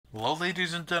Hello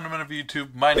ladies and gentlemen of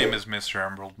YouTube, my name is Mr.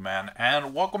 Emerald Man,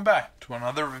 and welcome back to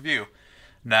another review.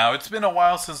 Now, it's been a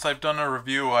while since I've done a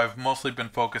review. I've mostly been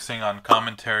focusing on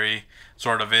commentary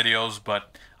sort of videos,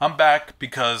 but I'm back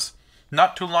because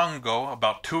not too long ago,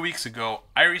 about 2 weeks ago,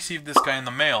 I received this guy in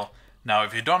the mail. Now,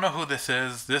 if you don't know who this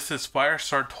is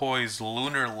Firestar Toys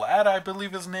Lunar Lad, I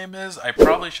believe his name is. I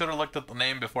probably should have looked at the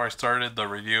name before I started the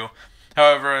review.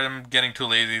 However, I'm getting too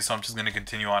lazy, so I'm just going to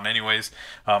continue on anyways.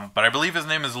 But I believe his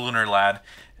name is Lunar Lad,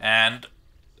 and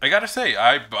I gotta say,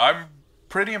 I'm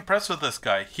pretty impressed with this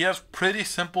guy. He has pretty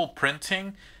simple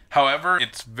printing, however,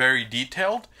 it's very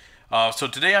detailed. So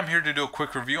today I'm here to do a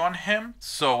quick review on him.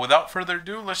 So without further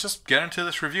ado, let's just get into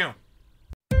this review.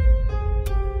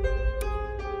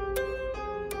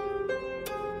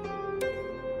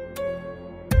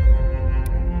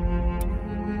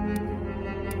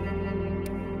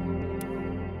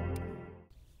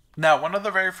 Now, one of the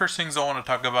very first things I want to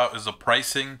talk about is the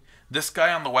pricing. This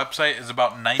guy on the website is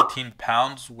about 19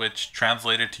 pounds, which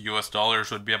translated to US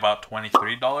dollars would be about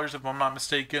 $23 if I'm not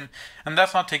mistaken. And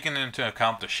that's not taking into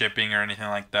account the shipping or anything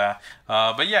like that.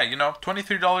 But yeah, you know,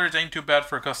 $23 ain't too bad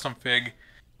for a custom fig.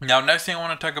 Now, next thing I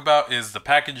want to talk about is the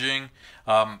packaging.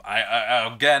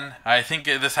 I think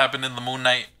this happened in the Moon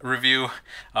Knight review.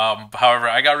 However,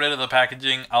 I got rid of the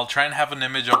packaging. I'll try and have an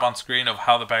image up on screen of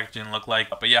how the packaging looked like.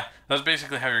 But yeah, that's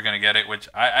basically how you're going to get it, which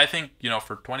I think, you know,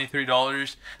 for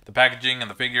 $23, the packaging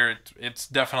and the figure, it's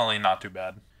definitely not too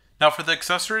bad. Now, for the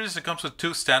accessories, it comes with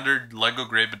two standard Lego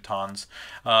gray batons.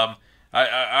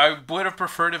 I would have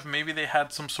preferred if maybe they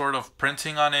had some sort of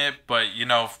printing on it, but, you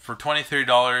know, for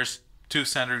 $23, two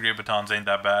standard gray batons ain't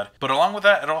that bad. But along with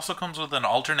that, it also comes with an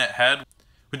alternate head,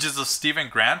 which is a Stephen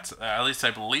Grant. At least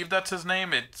I believe that's his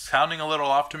name. It's sounding a little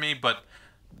off to me, but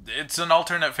it's an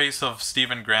alternate face of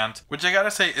Stephen Grant, which I gotta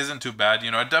say isn't too bad.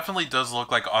 You know, it definitely does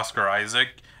look like Oscar Isaac.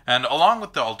 And along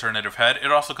with the alternative head,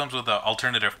 it also comes with an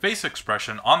alternative face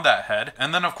expression on that head.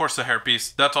 And then, of course, the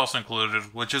hairpiece, that's also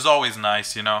included, which is always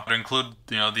nice, you know, to include,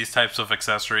 you know, these types of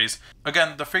accessories.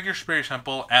 Again, the figure's pretty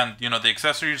simple, and, you know, the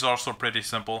accessories are also pretty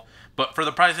simple. But for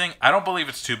the pricing, I don't believe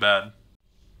it's too bad.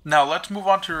 Now, let's move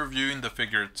on to reviewing the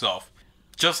figure itself.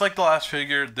 Just like the last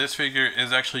figure, this figure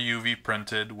is actually UV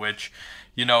printed, which,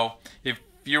 you know, if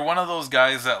you're one of those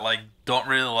guys that, like, don't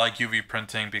really like UV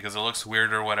printing because it looks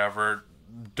weird or whatever,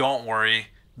 don't worry,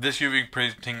 this UV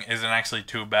printing isn't actually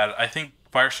too bad. I think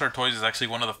Firestar Toys is actually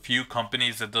one of the few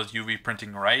companies that does UV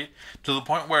printing right, to the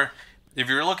point where if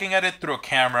you're looking at it through a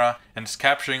camera and it's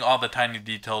capturing all the tiny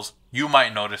details, you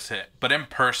might notice it. But in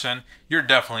person, you're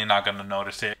definitely not going to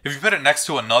notice it. If you put it next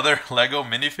to another Lego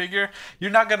minifigure,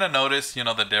 you're not going to notice, you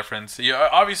know, the difference.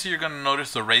 Obviously, you're going to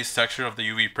notice the raised texture of the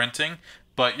UV printing,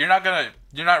 but you're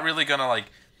not really going to, like,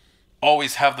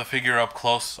 always have the figure up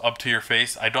close up to your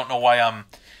face. I don't know why I'm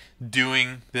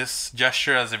doing this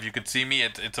gesture as if you could see me.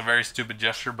 It's a very stupid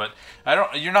gesture, but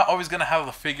you're not always gonna have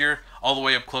the figure all the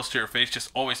way up close to your face, just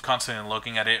always constantly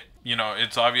looking at it. You know,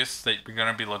 it's obvious that you're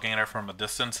gonna be looking at it from a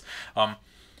distance.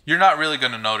 You're not really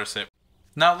gonna notice it.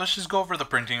 Now, let's just go over the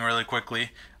printing really quickly.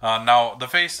 Now, the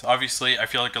face, obviously, I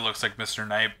feel like it looks like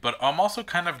Mr.Knight, but I'm also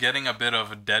kind of getting a bit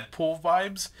of Deadpool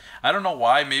vibes. I don't know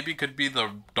why. Maybe it could be the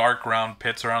dark round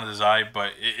pits around his eye,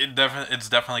 but it's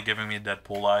definitely giving me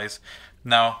Deadpool eyes.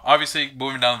 Now, obviously,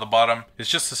 moving down to the bottom, it's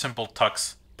just a simple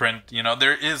tux print. You know,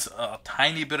 there is a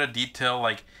tiny bit of detail,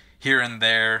 like, here and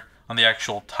there on the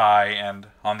actual tie and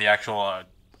on the actual,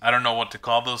 I don't know what to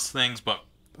call those things, but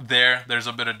there's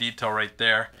a bit of detail right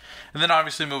there. And then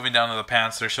obviously moving down to the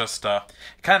pants, there's just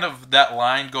kind of that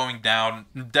line going down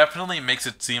definitely makes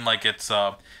it seem like it's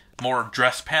more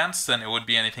dress pants than it would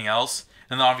be anything else.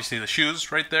 And then obviously the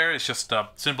shoes right there, it's just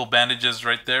simple bandages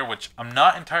right there, which I'm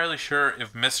not entirely sure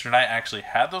if Mr. Knight actually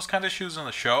had those kind of shoes in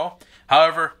the show.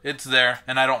 However, it's there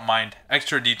and I don't mind.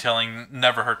 Extra detailing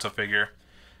never hurts a figure.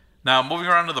 Now, moving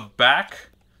around to the back,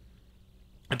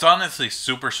 it's honestly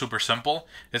super simple.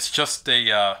 It's just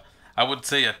a, I would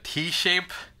say a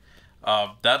T-shape.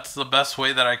 That's the best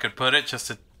way that I could put it. Just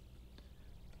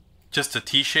a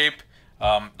T-shape.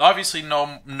 Obviously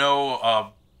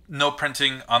no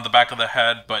printing on the back of the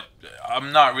head, but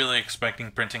I'm not really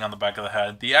expecting printing on the back of the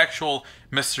head. The actual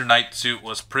Mr. Knight suit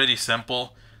was pretty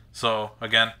simple. So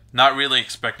again, not really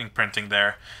expecting printing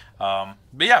there. But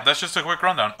yeah, that's just a quick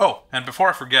rundown. Oh, and before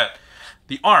I forget,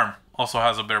 the arm also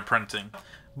has a bit of printing.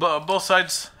 But both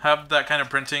sides have that kind of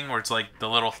printing where it's like the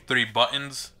little 3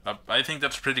 buttons. I think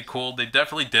that's pretty cool. They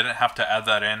definitely didn't have to add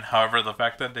that in. However, the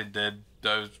fact that they did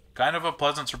was kind of a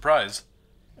pleasant surprise.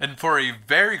 And for a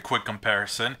very quick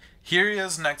comparison, here he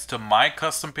is next to my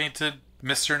custom painted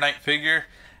Mr. Knight figure.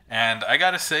 And I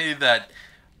gotta say that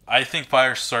I think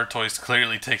Firestar Toys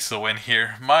clearly takes the win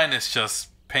here. Mine is just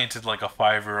painted like a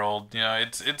 5-year-old. You know,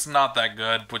 it's not that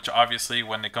good, which obviously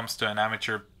when it comes to an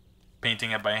amateur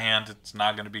painting it by hand, it's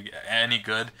not going to be any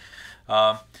good.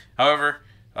 However,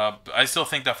 I still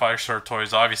think that Firestar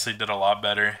Toys obviously did a lot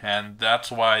better, and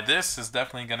that's why this is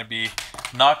definitely going to be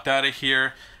knocked out of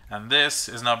here, and this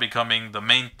is now becoming the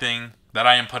main thing that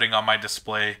I am putting on my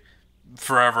display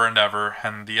forever and ever,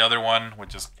 and the other one,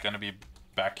 which is going to be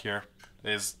back here,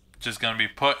 is just going to be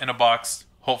put in a box,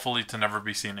 hopefully to never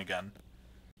be seen again.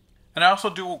 And I also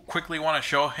do quickly want to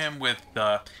show him with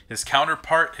his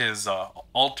counterpart, his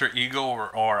alter ego,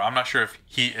 or I'm not sure if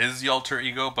he is the alter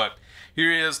ego, but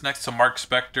here he is next to Mark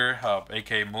Spector,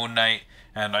 aka Moon Knight.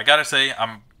 And I gotta say,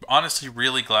 I'm honestly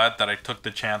really glad that I took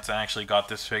the chance and actually got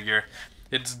this figure.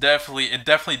 It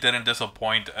definitely didn't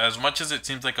disappoint. As much as it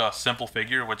seems like a simple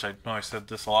figure, which I know I said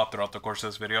this a lot throughout the course of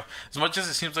this video, as much as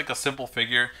it seems like a simple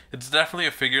figure, it's definitely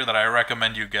a figure that I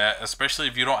recommend you get, especially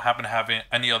if you don't happen to have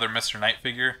any other Mr. Knight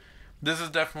figure. This is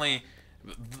definitely,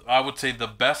 I would say, the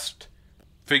best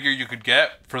figure you could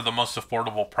get for the most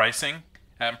affordable pricing.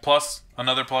 And plus,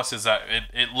 another plus is that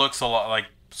it looks a lot like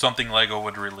something Lego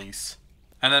would release.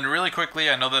 And then really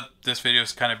quickly, I know that this video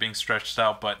is kind of being stretched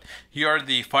out, but here are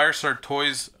the Firestar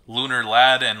Toys Lunar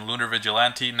Lad and Lunar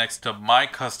Vigilante next to my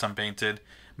custom painted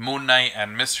Moon Knight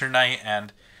and Mr. Knight.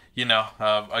 And, you know,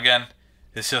 again,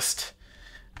 it's just...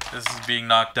 this is being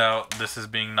knocked out, this is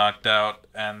being knocked out,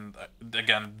 and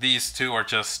again, these two are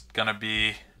just gonna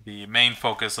be the main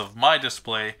focus of my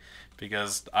display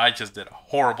because I just did a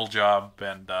horrible job,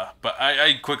 and but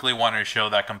I quickly wanted to show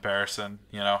that comparison,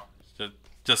 you know,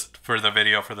 just for the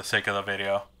video, for the sake of the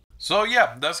video. So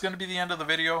yeah, that's going to be the end of the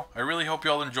video. I really hope you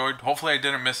all enjoyed. Hopefully I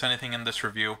didn't miss anything in this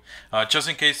review. Just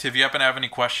in case, if you happen to have any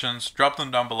questions, drop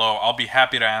them down below. I'll be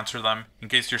happy to answer them. In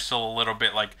case you're still a little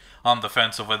bit like on the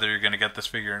fence of whether you're going to get this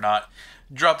figure or not,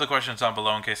 drop the questions down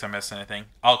below in case I missed anything.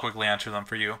 I'll quickly answer them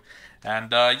for you.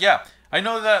 And yeah, I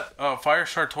know that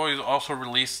Firestar Toys also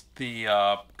released the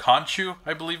Conchu,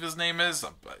 I believe his name is.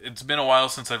 It's been a while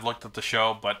since I've looked at the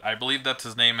show, but I believe that's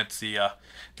his name. It's the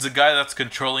guy that's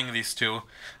controlling these two.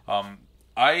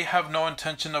 I have no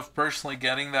intention of personally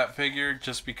getting that figure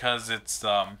just because it's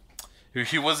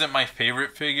he wasn't my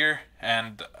favorite figure,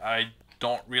 and I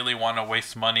don't really want to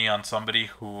waste money on somebody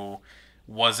who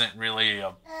wasn't really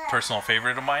a personal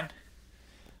favorite of mine.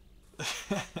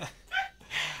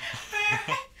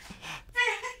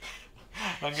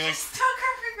 I'm gonna stuck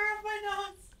her finger up my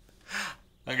nose.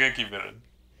 I'm gonna keep it in.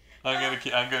 I'm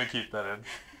gonna keep that in.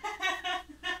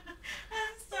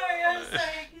 I'm sorry. I'm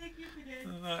gonna keep it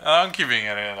in. I'm keeping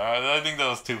it in. I think that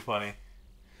was too funny.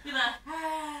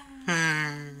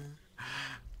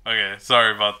 Okay,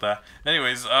 sorry about that.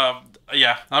 Anyways,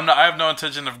 yeah, I have no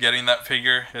intention of getting that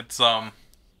figure. It's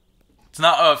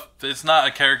not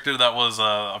a character that was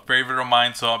a favorite of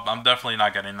mine, so I'm definitely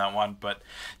not getting that one. But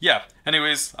yeah,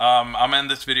 anyways, I'm gonna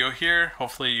end this video here.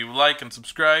 Hopefully you like and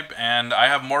subscribe, and I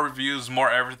have more reviews,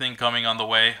 more everything coming on the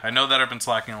way. I know that I've been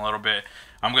slacking a little bit.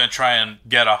 I'm gonna try and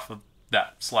get off of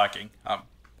that slacking.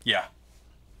 Yeah,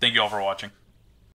 thank you all for watching.